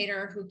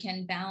facilitator who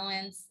can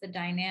balance the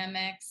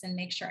dynamics and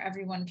make sure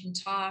everyone can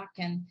talk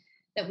and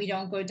that we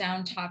don't go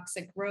down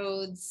toxic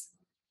roads.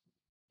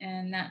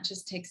 And that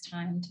just takes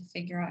time to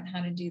figure out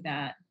how to do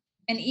that.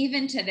 And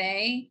even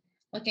today,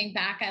 looking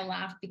back, I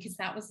laugh because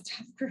that was a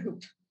tough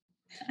group.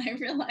 I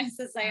realize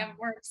as I have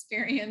more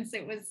experience,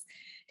 it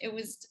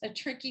was a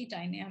tricky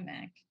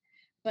dynamic,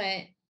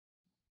 but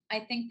I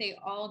think they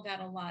all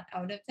got a lot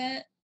out of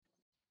it.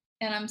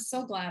 And I'm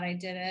so glad I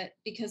did it,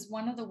 because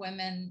one of the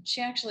women,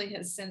 she actually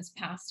has since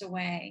passed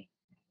away,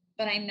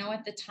 but I know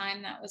at the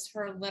time that was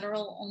her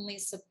literal only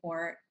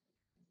support.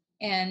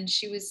 And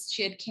she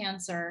had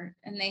cancer,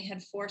 and they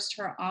had forced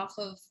her off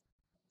of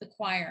the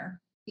choir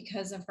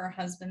because of her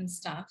husband's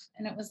stuff.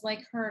 And it was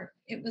like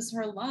it was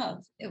her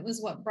love. It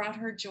was what brought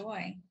her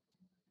joy.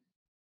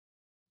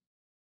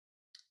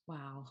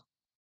 Wow.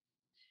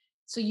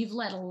 So you've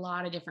led a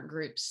lot of different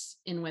groups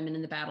in Women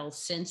in the Battle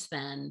since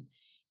then.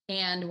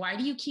 And why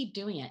do you keep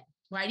doing it?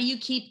 Why do you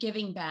keep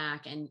giving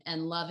back and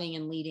loving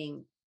and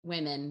leading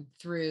women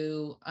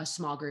through a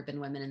small group in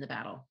Women in the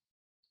Battle?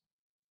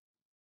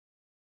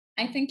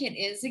 I think it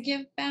is a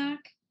give back,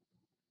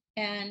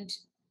 and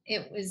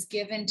it was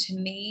given to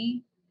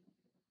me,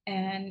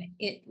 and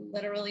it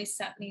literally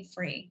set me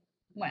free.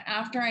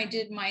 After I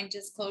did my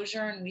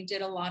disclosure, and we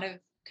did a lot of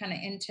kind of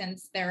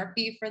intense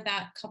therapy for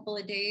that couple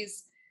of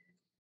days,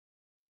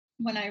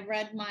 when I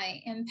read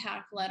my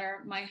impact letter,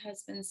 my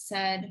husband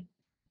said,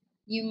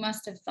 "You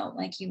must have felt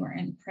like you were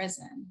in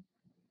prison."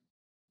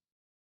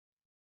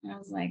 And I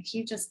was like,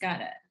 "You just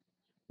got it."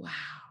 Wow.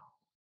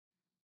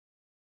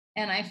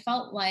 And I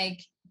felt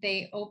like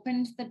they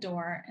opened the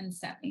door and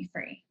set me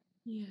free.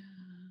 Yeah.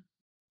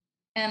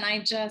 And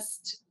I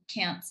just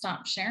can't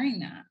stop sharing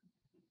that.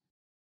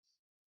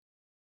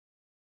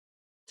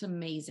 It's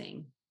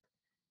amazing.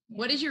 Yeah.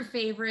 What is your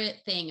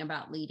favorite thing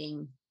about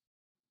leading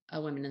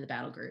a Women in the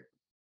Battle group?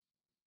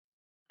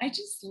 I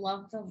just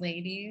love the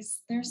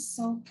ladies. They're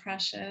so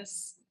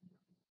precious.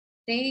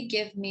 They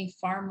give me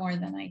far more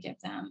than I give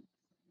them.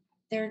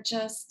 They're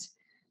just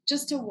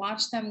to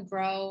watch them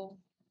grow,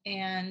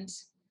 and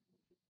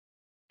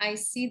I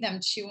see them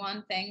chew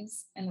on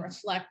things and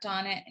reflect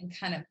on it and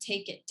kind of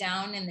take it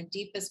down in the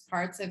deepest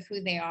parts of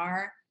who they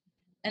are,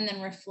 and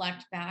then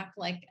reflect back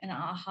like an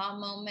aha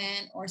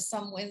moment or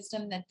some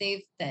wisdom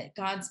that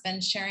God's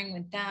been sharing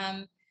with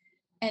them.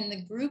 And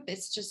the group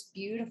is just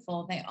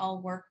beautiful. They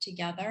all work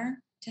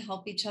together to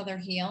help each other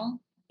heal.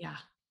 Yeah.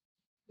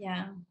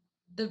 Yeah.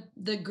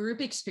 The group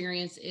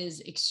experience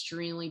is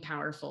extremely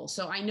powerful.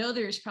 So I know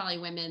there's probably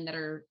women that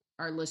are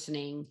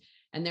listening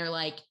and they're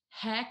like,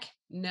 heck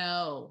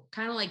no,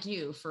 kind of like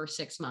you for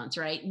 6 months,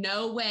 right?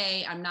 No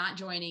way, I'm not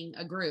joining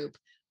a group.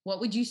 What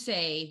would you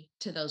say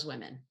to those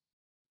women?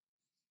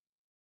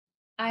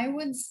 I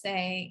would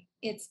say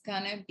it's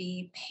going to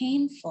be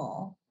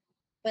painful,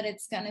 but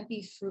it's going to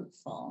be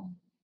fruitful.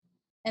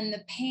 And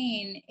the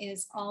pain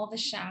is all the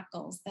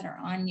shackles that are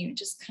on you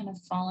just kind of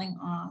falling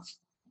off.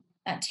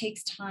 That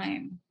takes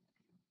time.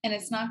 And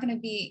it's not going to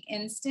be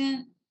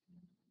instant,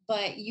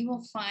 but you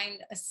will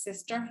find a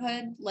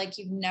sisterhood like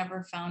you've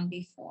never found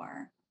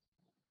before.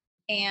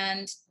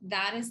 And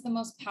that is the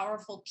most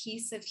powerful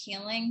piece of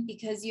healing,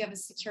 because you have a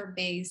secure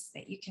base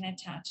that you can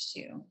attach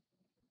to.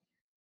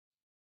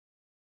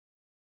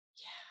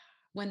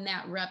 when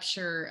that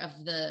rupture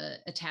of the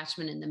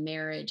attachment in the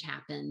marriage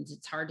happens,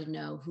 it's hard to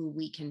know who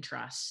we can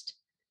trust.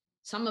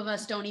 Some of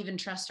us don't even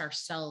trust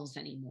ourselves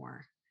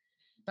anymore.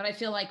 But I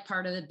feel like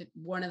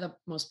one of the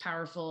most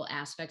powerful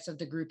aspects of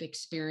the group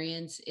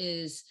experience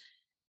is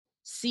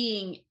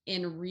seeing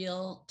in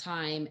real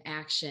time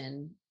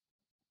action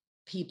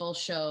people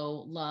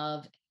show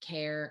love,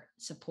 care,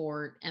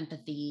 support,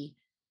 empathy,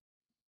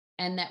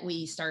 and that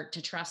we start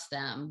to trust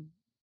them.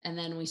 And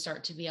then we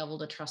start to be able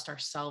to trust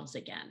ourselves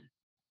again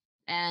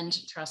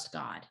and trust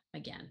God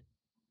again.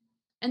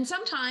 And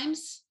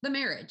sometimes the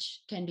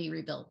marriage can be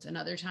rebuilt and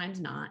other times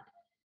not.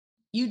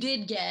 You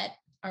did get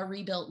a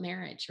rebuilt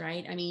marriage,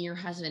 right? I mean, your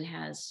husband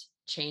has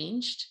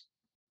changed.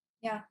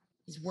 Yeah.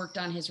 He's worked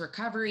on his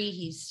recovery.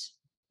 He's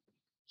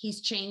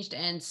changed.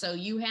 And so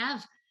you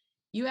have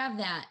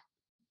that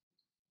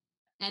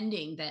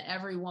ending that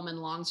every woman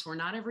longs for.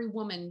 Not every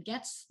woman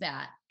gets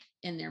that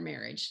in their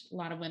marriage. A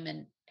lot of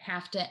women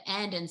have to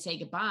end and say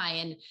goodbye.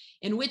 And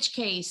in which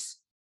case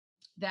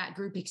that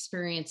group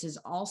experience is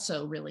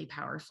also really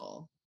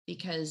powerful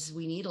because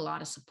we need a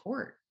lot of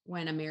support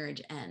when a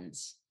marriage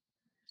ends.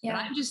 Yeah.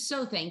 But I'm just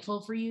so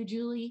thankful for you,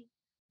 Julie.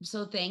 I'm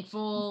so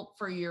thankful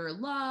for your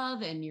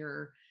love and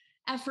your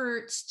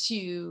efforts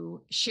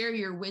to share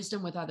your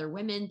wisdom with other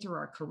women through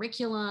our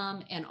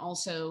curriculum and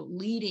also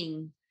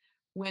leading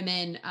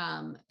women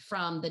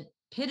from the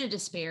pit of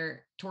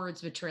despair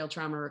towards betrayal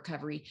trauma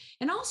recovery,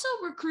 and also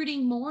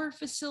recruiting more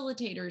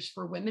facilitators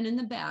for women in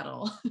the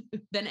battle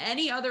than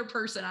any other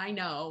person I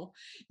know.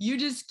 You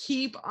just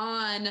keep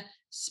on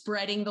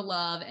spreading the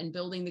love and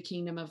building the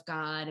kingdom of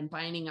God and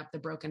binding up the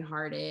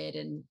brokenhearted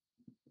and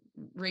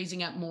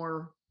raising up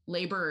more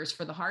laborers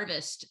for the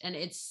harvest. And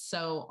it's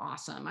so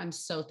awesome. I'm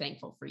so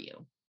thankful for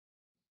you.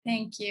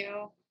 Thank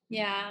you.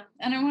 Yeah.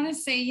 And I want to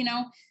say,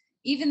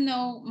 even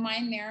though my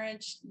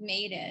marriage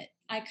made it,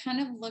 I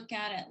kind of look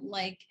at it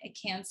like a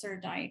cancer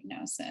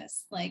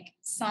diagnosis. Like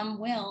some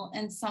will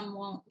and some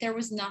won't. There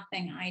was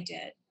nothing I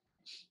did.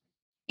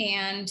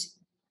 And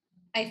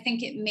I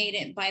think it made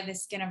it by the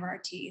skin of our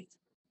teeth.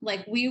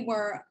 Like we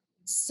were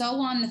so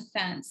on the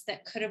fence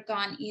that could have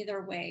gone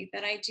either way,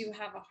 that I do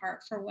have a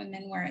heart for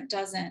women where it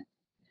doesn't,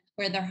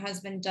 where their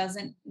husband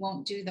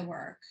won't do the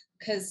work.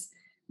 Because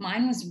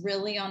mine was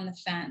really on the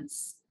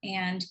fence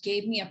and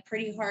gave me a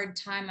pretty hard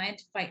time. I had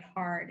to fight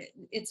hard.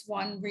 It's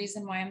one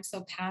reason why I'm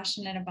so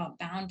passionate about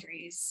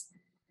boundaries,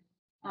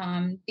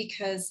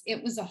 because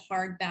it was a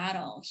hard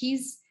battle. He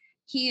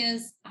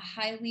is a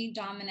highly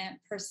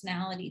dominant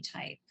personality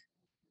type,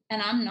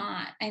 and I'm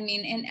not. I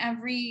mean, in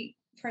every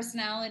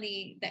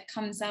personality that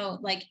comes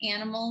out, like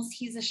animals,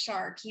 he's a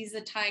shark, he's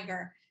a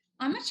tiger.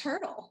 I'm a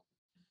turtle.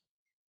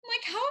 I'm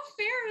like, how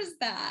fair is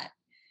that?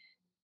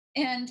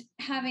 And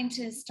having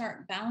to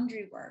start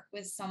boundary work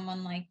with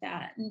someone like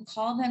that and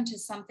call them to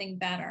something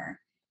better.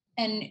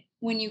 And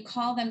when you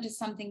call them to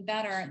something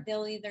better,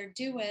 they'll either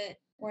do it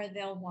or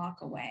they'll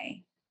walk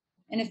away.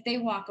 And if they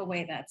walk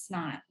away, that's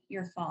not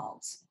your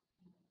fault.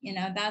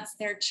 That's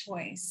their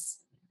choice.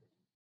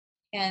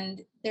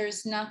 And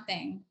there's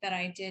nothing that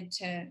I did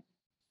to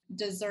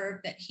deserve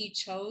that he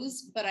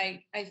chose, but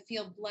I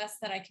feel blessed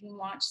that I can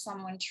watch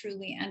someone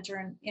truly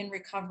enter in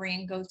recovery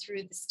and go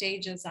through the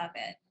stages of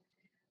it.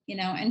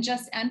 And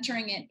just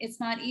entering it, it's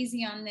not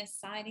easy on this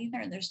side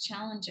either. There's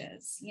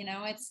challenges,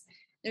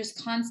 there's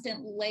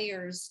constant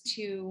layers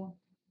to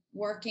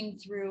working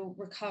through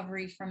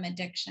recovery from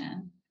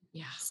addiction.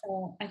 Yeah.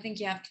 So I think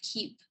you have to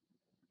keep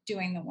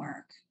doing the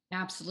work.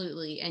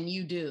 Absolutely. And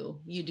you do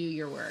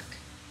your work.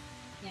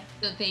 Yeah.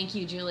 So thank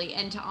you, Julie.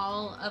 And to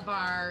all of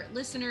our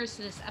listeners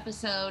to this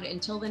episode,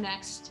 until the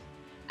next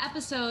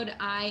episode,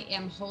 I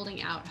am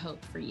holding out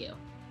hope for you.